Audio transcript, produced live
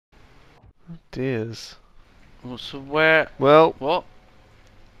Dears. Well, so where? Well, What?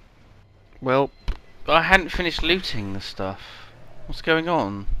 well, I hadn't finished looting the stuff. What's going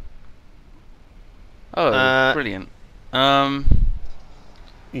on? Oh, uh, brilliant. yeah,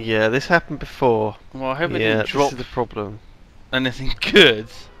 this happened before. Well, I hope I Yeah, didn't this drop is the problem. anything good.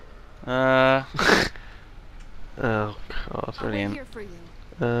 Uh, Oh, God. brilliant. Here for you.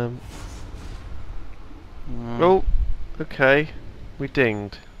 Um, Mm, oh, okay. We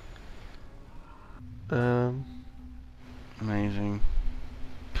dinged. Amazing.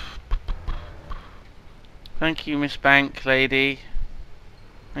 Thank you, Miss Bank Lady.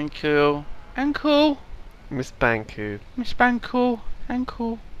 Thank you. Ankle. Miss Banku. Miss Bankle.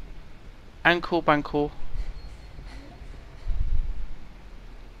 Ankle. Ankle Bankle.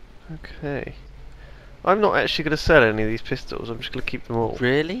 Okay. I'm not actually going to sell any of these pistols. I'm just going to keep them all.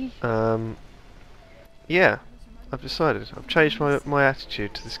 Really? Yeah. I've decided. I've changed my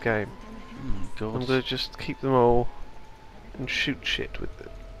attitude to this game. Oh, God. I'm going to just keep them all and shoot shit with them.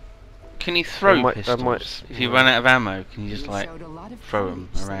 Can you throw I pistols? might, If you run out of ammo, can you just You like showed a lot of throw them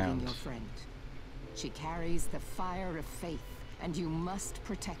courage saving around? your friend. She carries the fire of faith, and you must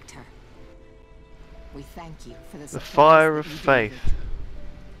protect her. We thank you for the The fire of faith.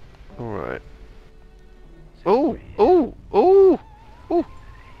 Alright. Oh! Oh! Oh! Oh!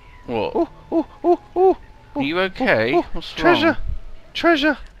 What? Oh! Oh! Oh! Oh! Are you okay? Oh, What's treasure! wrong?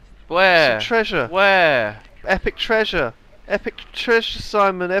 Treasure! Where? Some treasure! Where? Epic treasure! Epic treasure,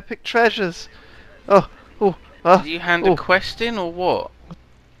 Simon! Epic treasures! Oh! Oh! Ah! Did you hand oh. a quest in or what?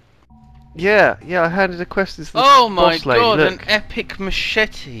 Yeah! Yeah, I handed a quest to this Oh my boss lady. God! Look. An epic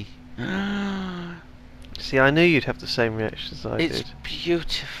machete. See, I knew you'd have the same reaction as I It's did.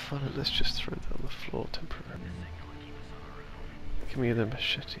 beautiful. But let's just throw that on the floor temporarily. Give me the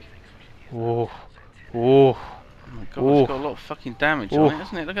machete. Oh! Oh! Oh my God! Ooh. It's got a lot of fucking damage Ooh. on it,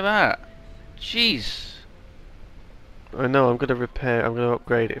 hasn't it? Look at that. Jeez. I know, I'm gonna repair, I'm gonna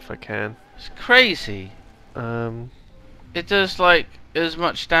upgrade it if I can. It's crazy. It does like as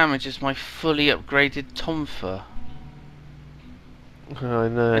much damage as my fully upgraded Tomfer. I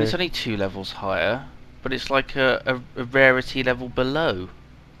know. And it's only 2 levels higher, but it's like a rarity level below.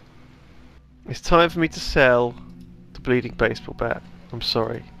 It's time for me to sell the bleeding baseball bat. I'm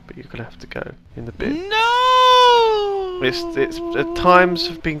sorry, but you're gonna have to go in the bin. No! It's times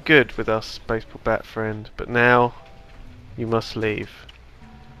have been good with us, baseball bat friend, but now you must leave.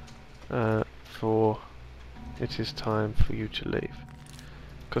 For it is time for you to leave.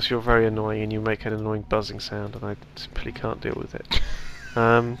 Because you're very annoying and you make an annoying buzzing sound, and I simply can't deal with it.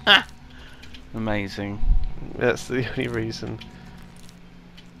 Amazing. That's the only reason.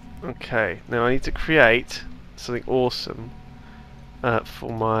 Okay, now I need to create something awesome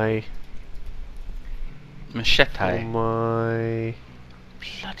for my Machete.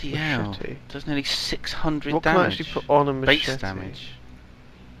 Bloody hell. machete. Does nearly 600 What can I damage. actually put on a machete? Base damage.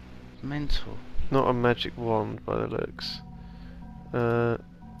 Mental. Not a magic wand by the looks. No,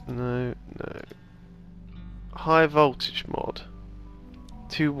 no. High voltage mod.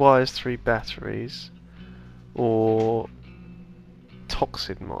 2 wires, 3 batteries. Or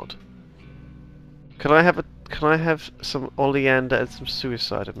toxin mod. Can I have some oleander and some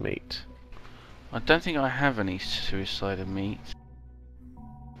suicide meat? I don't think I have any suicide meat.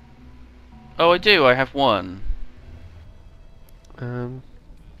 Oh, I do. I have one.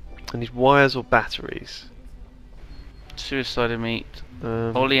 I need wires or batteries. Suicide meat.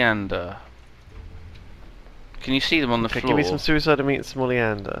 Um, Oleander. Can you see them on the okay, floor? give me some suicide meat and some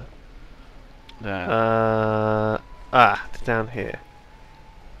oleander. There. It's down here.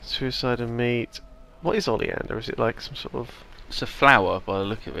 Suicide meat. What is oleander? Is it like some sort of... It's a flower by the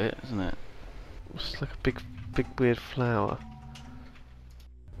look of it, isn't it? It's like a big weird flower.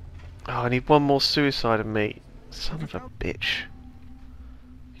 Oh, I need one more suicide meat. Son of a bitch.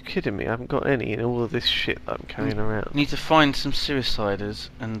 You kidding me? I haven't got any in all of this shit that I'm carrying around. You need to find some suiciders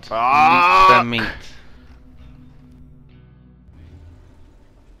and release Ah! their meat.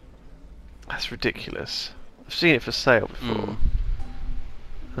 That's ridiculous. I've seen it for sale before.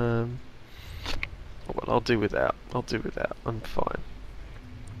 Oh, well, I'll do without. I'll do without. I'm fine.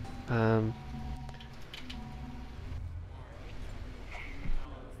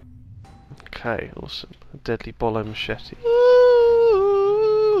 Okay, awesome. A deadly bolo machete.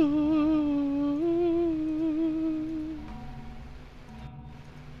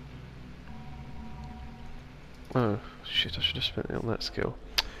 Oh, shit, I should have spent it on that skill.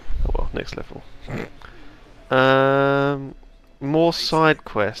 Oh well, next level. More side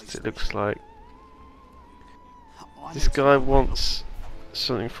quests, it looks like. This guy wants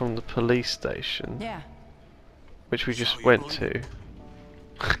something from the police station. Yeah. Which we just went to.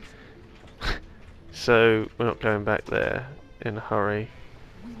 so we're not going back there in a hurry.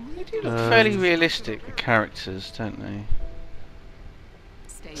 They do look fairly realistic, the characters, don't they?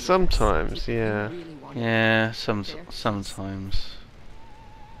 Stay with us Sometimes, if you yeah. really want to Yeah, protect their peace. sometimes.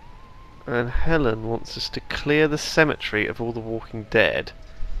 And Helen wants us to clear the cemetery of all the Walking Dead,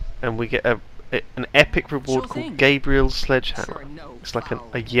 and we get an epic reward Sure called thing. Gabriel's Sledgehammer. Sure, no It's like foul.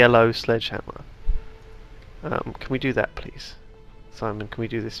 a yellow sledgehammer. Can we do that, please? Simon, can we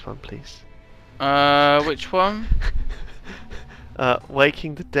do this one, please? Which one?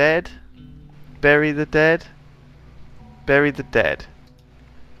 Waking the Dead, Bury the Dead, Bury the Dead.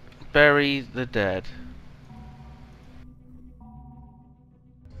 Bury the dead.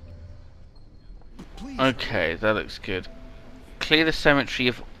 Okay, that looks good. Clear the cemetery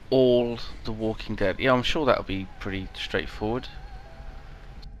of all the Walking Dead. Yeah, I'm sure that'll be pretty straightforward.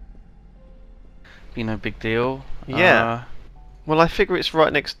 Be no big deal. Yeah. Well, I figure it's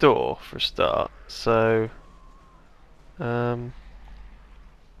right next door for a start, so... and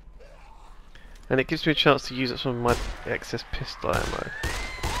it gives me a chance to use up some of my excess pistol ammo.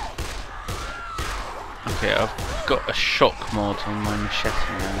 Okay, I've got a shock mod on my machete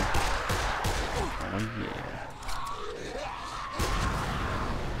now. Oh yeah.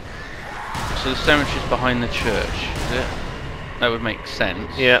 So the cemetery's behind the church, is it? That would make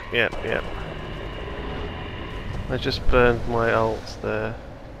sense. Yeah. I just burned my ults there.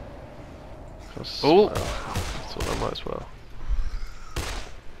 'Cause, Oh. well, I thought I might as well.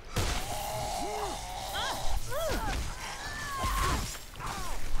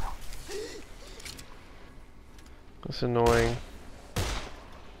 That's annoying.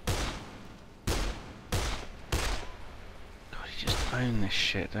 God, you just own this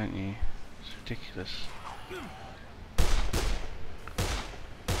shit, don't you? It's ridiculous.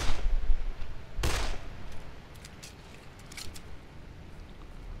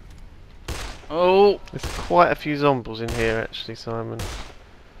 Oh, There's quite a few zombies in here actually, Simon.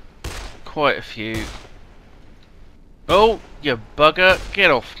 quite a few. Oh, you bugger,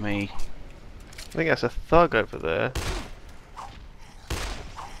 get off me. I think that's a thug over there.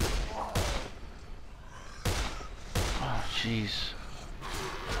 Oh, jeez.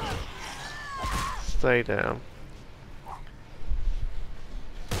 Stay down.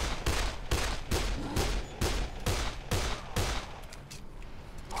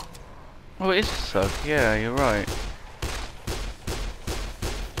 Oh, it is a thug. Yeah, you're right.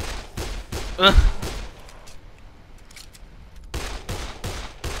 Ugh.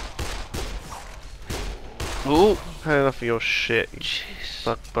 Oh, Had enough of your shit, you jeez.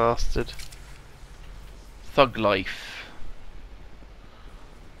 thug bastard. Thug life.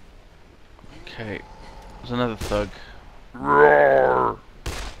 Okay, there's another thug. Roar!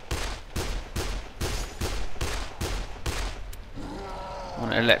 I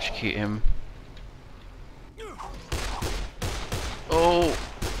want to electrocute him. Oh!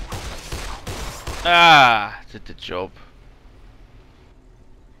 Ah! Did the job.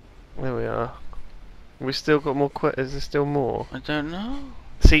 There we are. We still got more is there still more? I don't know.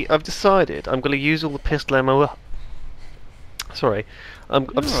 See, I've decided I'm going to use all the pistol ammo up. Sorry. I've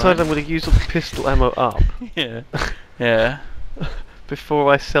You're decided right. I'm going to use all the pistol ammo up Yeah. Yeah.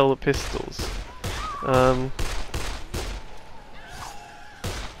 before I sell the pistols.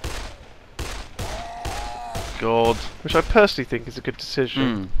 God. Which I personally think is a good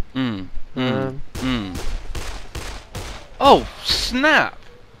decision. Um, Oh, snap!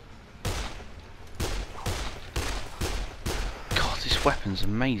 God, this weapon's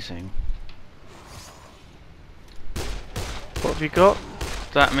amazing. What have you got?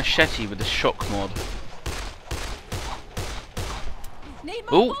 That machete with the shock mod. Need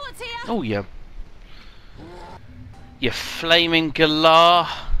more Oh, bullets here. oh yeah. You flaming galah.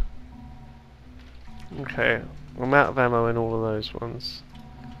 Okay, I'm out of ammo in all of those ones.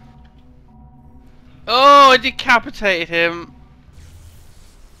 Oh, I decapitated him.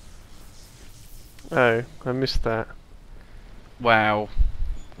 Oh, I missed that. Wow.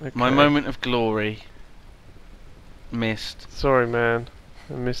 Okay. My moment of glory. Missed. Sorry, man.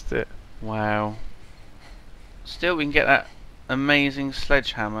 I missed it. Wow. Still, we can get that amazing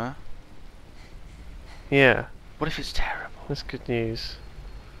sledgehammer. Yeah, What if it's terrible? that's good news.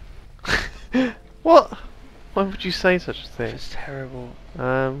 What? Why would you say such a What if thing? it's terrible?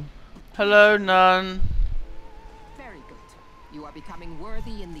 Hello, nun. Very good. You are becoming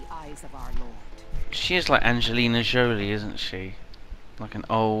worthy in the eyes of our Lord. She is like Angelina Jolie, isn't she? Like an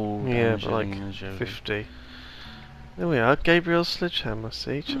old Yeah, but Angelina like Jolie. 50. There we are, Gabriel's sledgehammer,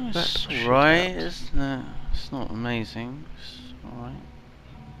 see? Check Oh, that it's shit alright, out. isn't it? It's not amazing. It's alright.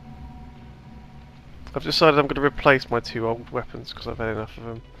 I've decided I'm going to replace my two old weapons because I've had enough of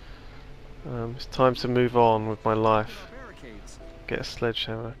them. It's time to move on with my life. Get a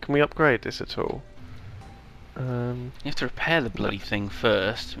sledgehammer. Can we upgrade this at all? You have to repair the bloody thing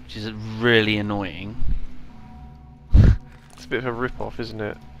first, which is really annoying. It's a bit of a rip-off, isn't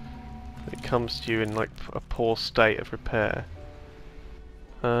it? It comes to you in like a poor state of repair.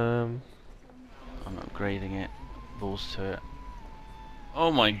 I'm upgrading it. Balls to it.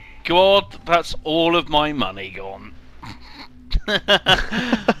 Oh my god, that's all of my money gone.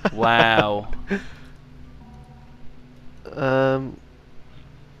 Wow.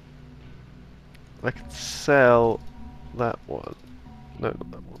 I could sell that one. No,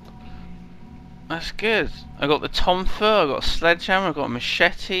 not that one. That's good. I got the Tomfer, I got a sledgehammer, I got a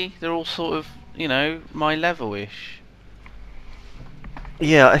machete. They're all sort of, you know, my level-ish.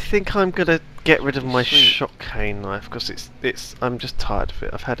 Yeah, I think I'm gonna get rid of my Sweet. shock cane knife because it's. I'm just tired of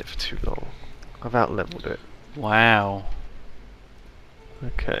it. I've had it for too long. I've out-leveled it. Wow.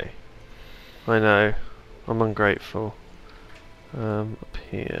 Okay. I know. I'm ungrateful. Up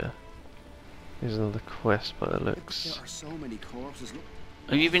here. Here's another quest by the looks. There are so many corpses. Look,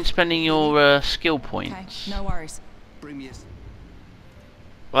 Have you been spending your skill Okay, points? no worries. bring me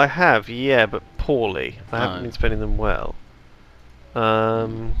a... I have, yeah, but poorly. I haven't Oh. been spending them well.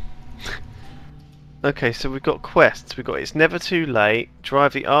 Okay, so we've got quests. We've got It's Never Too Late,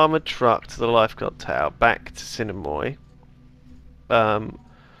 drive the armoured truck to the lifeguard tower, back to Cinemoy.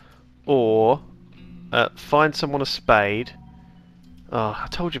 Or find someone a spade. Oh, I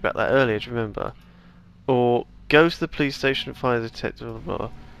told you about that earlier, do you remember? Or go to the police station and find a detective, blah blah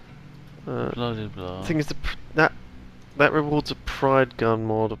blah. Blah blah blah. Thing is, that rewards a pride gun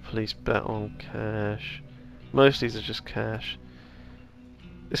mod, a police bet on cash. Most of these are just cash.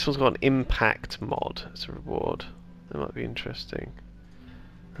 This one's got an impact mod as a reward. That might be interesting.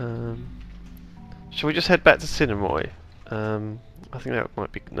 Shall we just head back to Cinemoy? I think that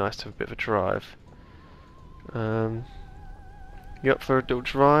might be nice to have a bit of a drive. You up for a little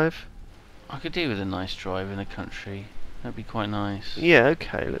drive? I could do with a nice drive in the country. That'd be quite nice. Yeah,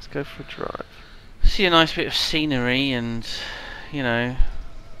 okay, let's go for a drive. See a nice bit of scenery and, you know,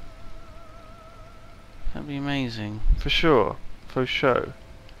 that'd be amazing. For sure. For show.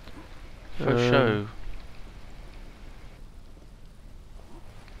 For show.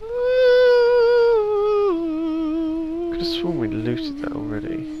 Could have sworn we looted that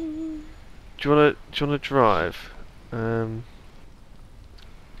already. Do you wanna drive? You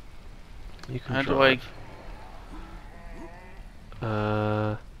can How do drive.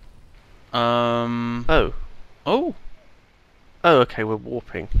 Oh. Oh! Oh, okay, we're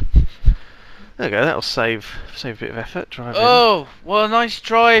warping. There we go, that'll save a bit of effort driving. Oh! What a nice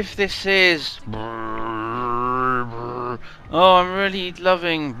drive this is! Oh, I'm really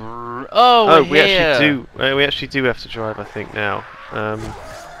loving... Oh, Oh, we're here. we actually do have to drive, I think, now.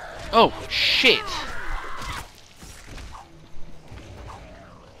 Oh, shit!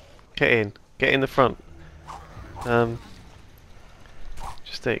 Get in the front.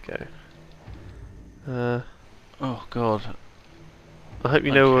 Just there you go. Oh, God. I hope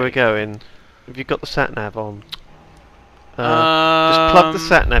you know where we're Okay. going. Have you got the sat nav on? Just plug the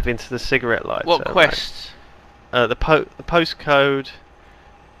sat nav into the cigarette lighter. What right? quest? The postcode,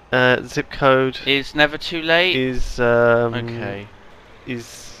 zip code Is never too late? is Okay.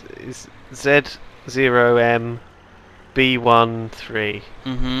 is Z0M B13.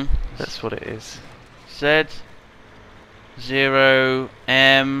 Mm-hmm. That's what it is.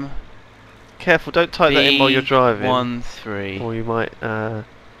 Z0M Careful! Don't type that in while you're driving, B13. or you might have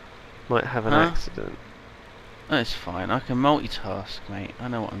an Huh? accident. Oh, it's fine. I can multitask, mate. I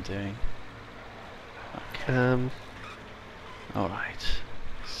know what I'm doing. Okay. Alright.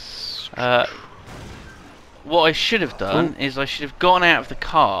 What I should have done is I should have gone out of the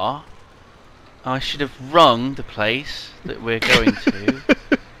car. I should have rung the place that we're going to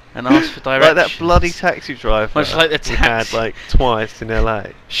and asked for directions. Like that bloody taxi driver. Much like the we had taxi. like twice in LA.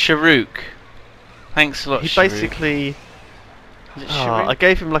 Sharouk. Thanks a lot, He Sharouk. basically. Is it I Sharouk?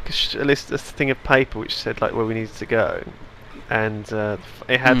 gave him like a thing of paper which said like where we needed to go, and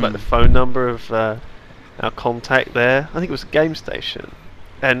it had like the phone number of our contact there. I think it was a game station,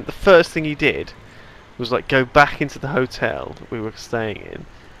 and the first thing he did was like go back into the hotel that we were staying in,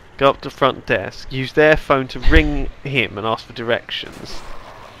 go up to the front desk, use their phone to ring him and ask for directions,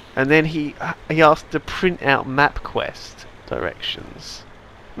 and then he asked to print out MapQuest directions.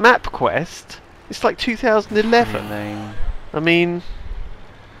 MapQuest? It's like 2011. Really? I mean,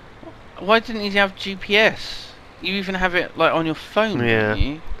 Why didn't he have GPS? You even have it like on your phone, Yeah. don't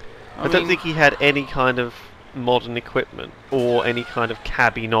you? I don't think he had any kind of modern equipment or any kind of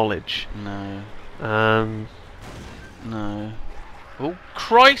cabbie knowledge. No. Um, No. Oh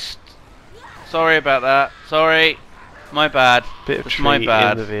Christ! Sorry about that. Sorry. My bad. Bit of That's tree my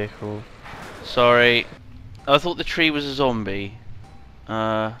bad. in the vehicle. Sorry. I thought the tree was a zombie.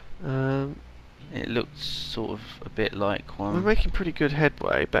 Um, It looked sort of a bit like we're one. making pretty good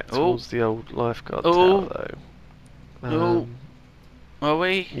headway back Oh. towards the old lifeguard Oh. tower, though. Oh. Are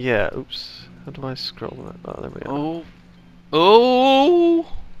we? Yeah. Oops. How do I scroll that? Oh, there we are. Oh. Oh.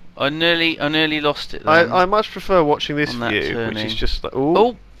 I nearly lost it then. I much prefer watching this On that view, which turning. is just like, ooh.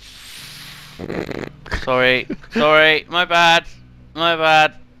 Oh. Sorry. Sorry. My bad. My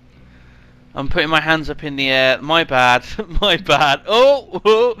bad. I'm putting my hands up in the air. My bad. My bad. Oh.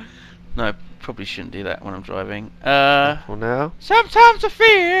 Oh. No, probably shouldn't do that when I'm driving. Well, now. Sometimes I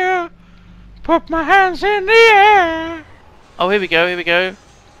feel. Put my hands in the air. Oh, here we go. Here we go.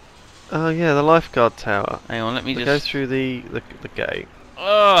 Oh yeah, the lifeguard tower. Hang on. Let me We just go through the gate.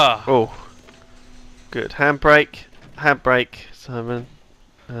 Ugh. Oh. Good. Handbrake. Handbrake, Simon.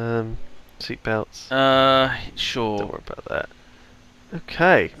 Seatbelts. Sure. Don't worry about that.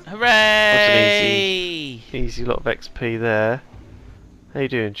 Okay. Hooray! Easy lot of XP there. How you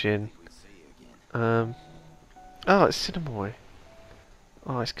doing, Jin? Oh, it's Cinemoy.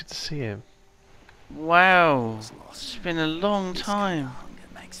 Oh, it's good to see him. Wow. It's been a long time. Hunger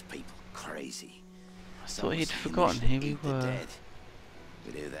makes people crazy. I thought he'd forgotten who we were.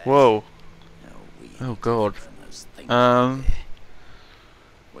 Whoa. Oh God.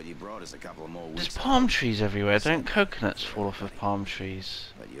 Well, you brought us a couple more There's weeks palm ago, trees everywhere. Don't coconuts fall off of palm trees?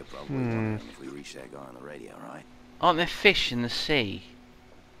 but you're probably wondering if we reached that guy on the radio, right? Aren't there fish in the sea?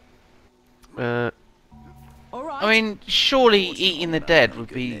 All right. I mean, surely eating the dead would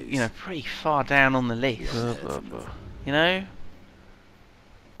be, you know, pretty far down on the list. You know?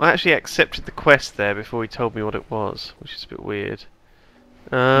 I actually accepted the quest there before he told me what it was, which is a bit weird.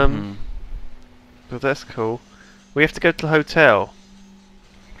 Mhm. But that's cool. We have to go to the hotel.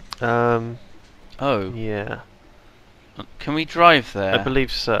 Oh, Yeah, can we drive there? I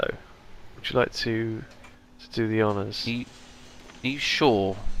believe so. Would you like to do the honours? Are you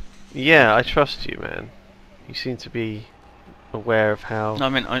sure? Yeah, I trust you, man. You seem to be aware of how. No, I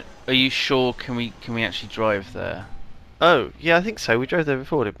mean, are you sure? Can we actually drive there? Oh, yeah, I think so. We drove there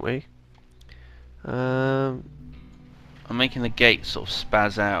before, didn't we? I'm making the gate sort of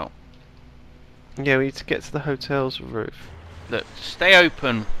spaz out. Yeah, we need to get to the hotel's roof. Look, stay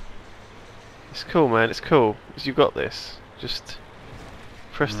open. It's cool, man. It's cool. 'Cause you've got this. Just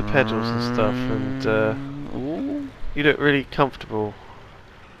press the pedals and stuff, and Ooh. you look really comfortable.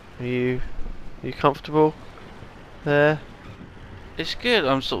 Are you comfortable there? It's good.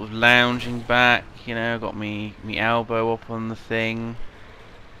 I'm sort of lounging back, you know, got me elbow up on the thing.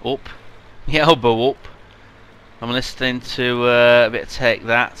 Up. Me elbow up. I'm listening to a bit of Take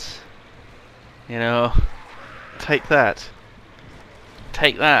That. You know. Take that.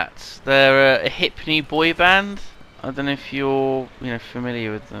 Take That. They're a hip new boy band. I don't know if you're,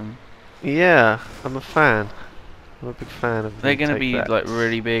 familiar with them. Yeah, I'm a fan. I'm a big fan of. They're gonna Take be That. like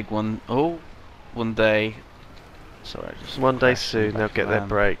really big one day. Sorry, I just One day crashed in the soon they'll back get of their the van.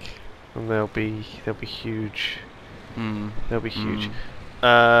 break, and they'll be huge. Mm. They'll be huge.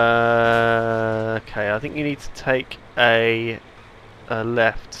 Mm. Okay, I think you need to take a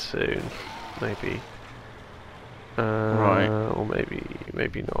left soon, maybe. Right. Or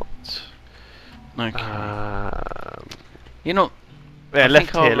maybe not. Okay. You know, Yeah, I left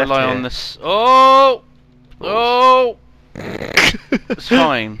think I'll here. Left rely here. on this. Oh, oh, it's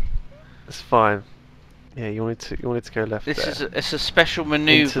fine. It's fine. Yeah, you wanted to go left This there. it's a special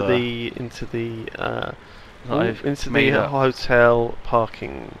manoeuvre into the that I've into made the up. hotel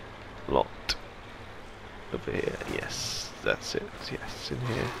parking lot over here. Yes, that's it. Yes, in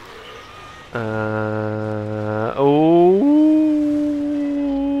here.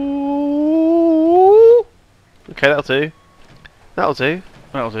 Oh. Okay, that'll do. That'll do.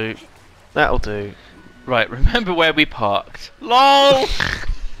 That'll do. That'll do. Right, remember where we parked? LOL.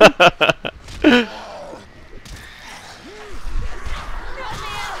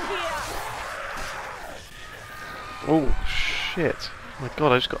 Oh shit! Oh my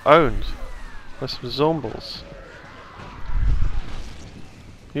god, I just got owned by some zombies.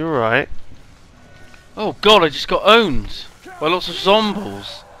 You alright? Oh god, I just got owned by lots of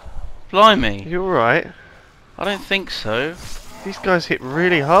zombies. Blimey. You alright? I don't think so. These guys hit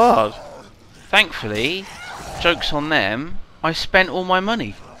really hard. Thankfully, joke's on them, I spent all my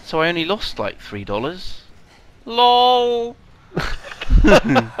money, so I only lost like $3. LOL.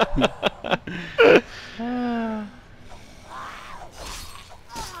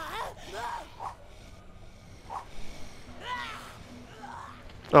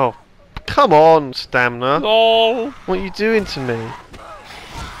 Oh, come on, Stamina. LOL. What are you doing to me?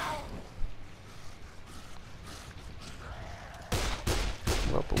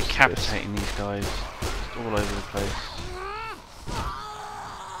 decapitating these guys just all over the place.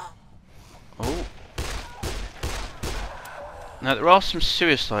 Oh. Now there are some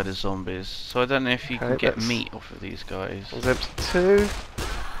suicider zombies, so I don't know if you can get meat off of these guys. Was empty 2.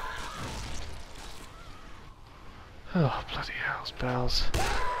 Oh, bloody hell's bells.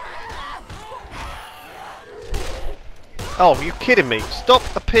 Oh, you kidding me? Stop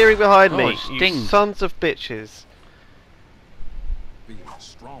appearing behind me, you sons of bitches.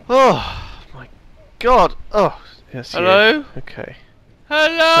 Oh, my God. Oh, yes. Hello? You. Okay.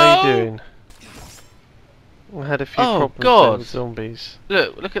 Hello? How you doing? I had a few problems there with zombies.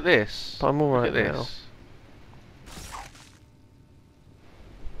 Look at this. But I'm alright now.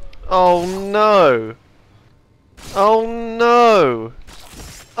 Oh no! Oh no!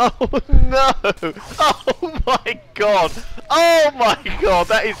 Oh no! Oh my God! Oh my God!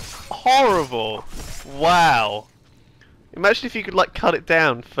 That is horrible! Wow! Imagine if you could like cut it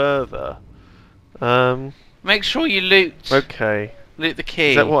down further. Make sure you loot. Okay. Loot the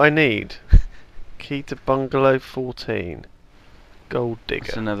key. Is that what I need? Key to bungalow 14. Gold digger.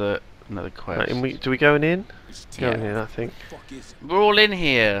 That's another quest. Right, and do we going in? Going in, I think. We're all in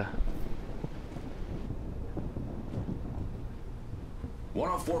here.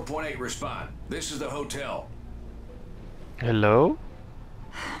 104.8 respond. This is the hotel. Hello?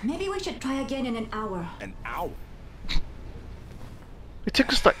 Maybe we should try again in an hour. An hour? It took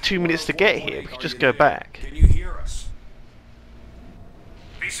us like 2 minutes to get here. We could just go back. Can you hear us?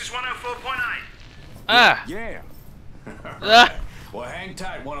 This is 104.8. Ah! Yeah. Ah. Well, hang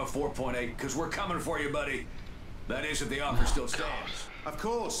tight, 104.8, because we're coming for you, buddy. That is, if the offer still stands. Of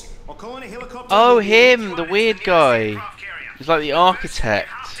course. I'll call in a helicopter. Oh, him, the weird guy. He's like the architect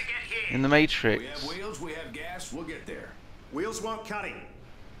in the Matrix. We have wheels, we have gas, we'll get there. Wheels won't cut him.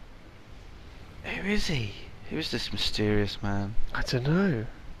 Who is he? Who is this mysterious man? I don't know.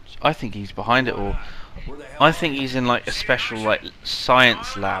 I think he's behind it all. I think he's in like a special like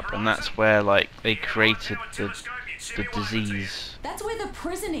science lab, and that's where like they created the disease. That's where the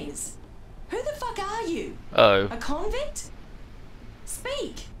prison is. Who the fuck are you? Oh. A convict?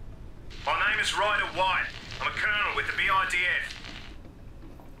 Speak. My name is Ryder White. I'm a colonel with the BIDF.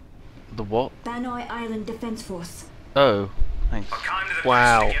 The what? Banoi Island Defense Force. Oh, thanks. I came to the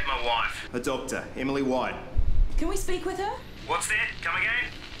Wow. place to get my wife. A doctor, Emily White. Can we speak with her? What's that? Come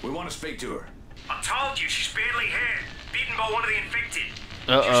again? We want to speak to her. I told you she's badly hurt. Bitten by one of the infected.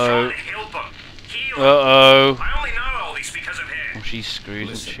 Uh-oh. Just trying to help them. Heal them. Uh-oh. I only know all this because of her. Oh, she's screwed,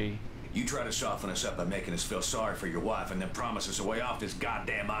 isn't Listen, she? You try to soften us up by making us feel sorry for your wife and then promise us a way off this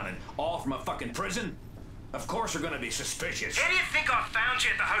goddamn island, all from a fucking prison? Of course we're gonna be suspicious. How do you think I found you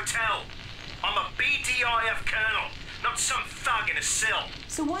at the hotel? I'm a BDIF colonel, not some thug in a cell.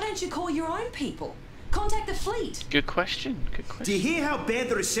 So why don't you call your own people? Contact the fleet. Good question. Good question. Do you hear how bad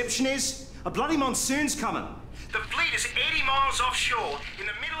the reception is? A bloody monsoon's coming. The fleet is 80 miles offshore in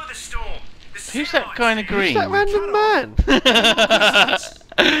the middle of the storm. Who's that guy in a green? Who's that random man?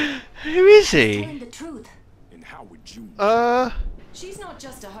 Who is Telling he? the truth. And how would you... She's not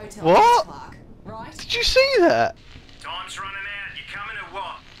just a hotel What? clerk, right? Did you see that? Time's running out. You coming or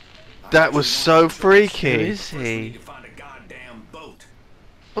what? That was so Who freaky. is First we need he? to find a goddamn boat.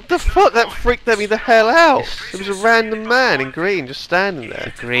 What the fuck? That freaked me the hell out. There was a random man in green just standing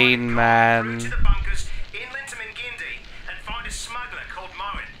there. Green man. Through to the bunkers, inland to Mingindi, and find a smuggler called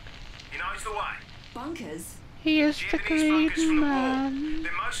Moen. He knows the way. Bunkers? He is the Japanese bunkers green from the war. man.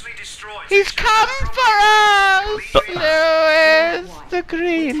 They're mostly destroyed. He's come for us! Lewis, the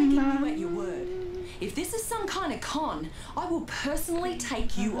green We're taking you at man. your word. If this is some kind of con, I will personally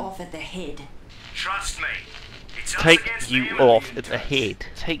take you off at the head. Trust me. It's us Take against you them. off at the head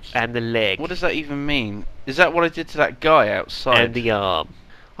Take. and the leg What does that even mean? Is that what I did to that guy outside? and the arm.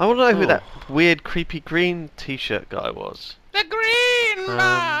 I want to know who Oh. that weird creepy green t-shirt guy was. The green Um,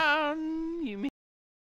 man. You mean?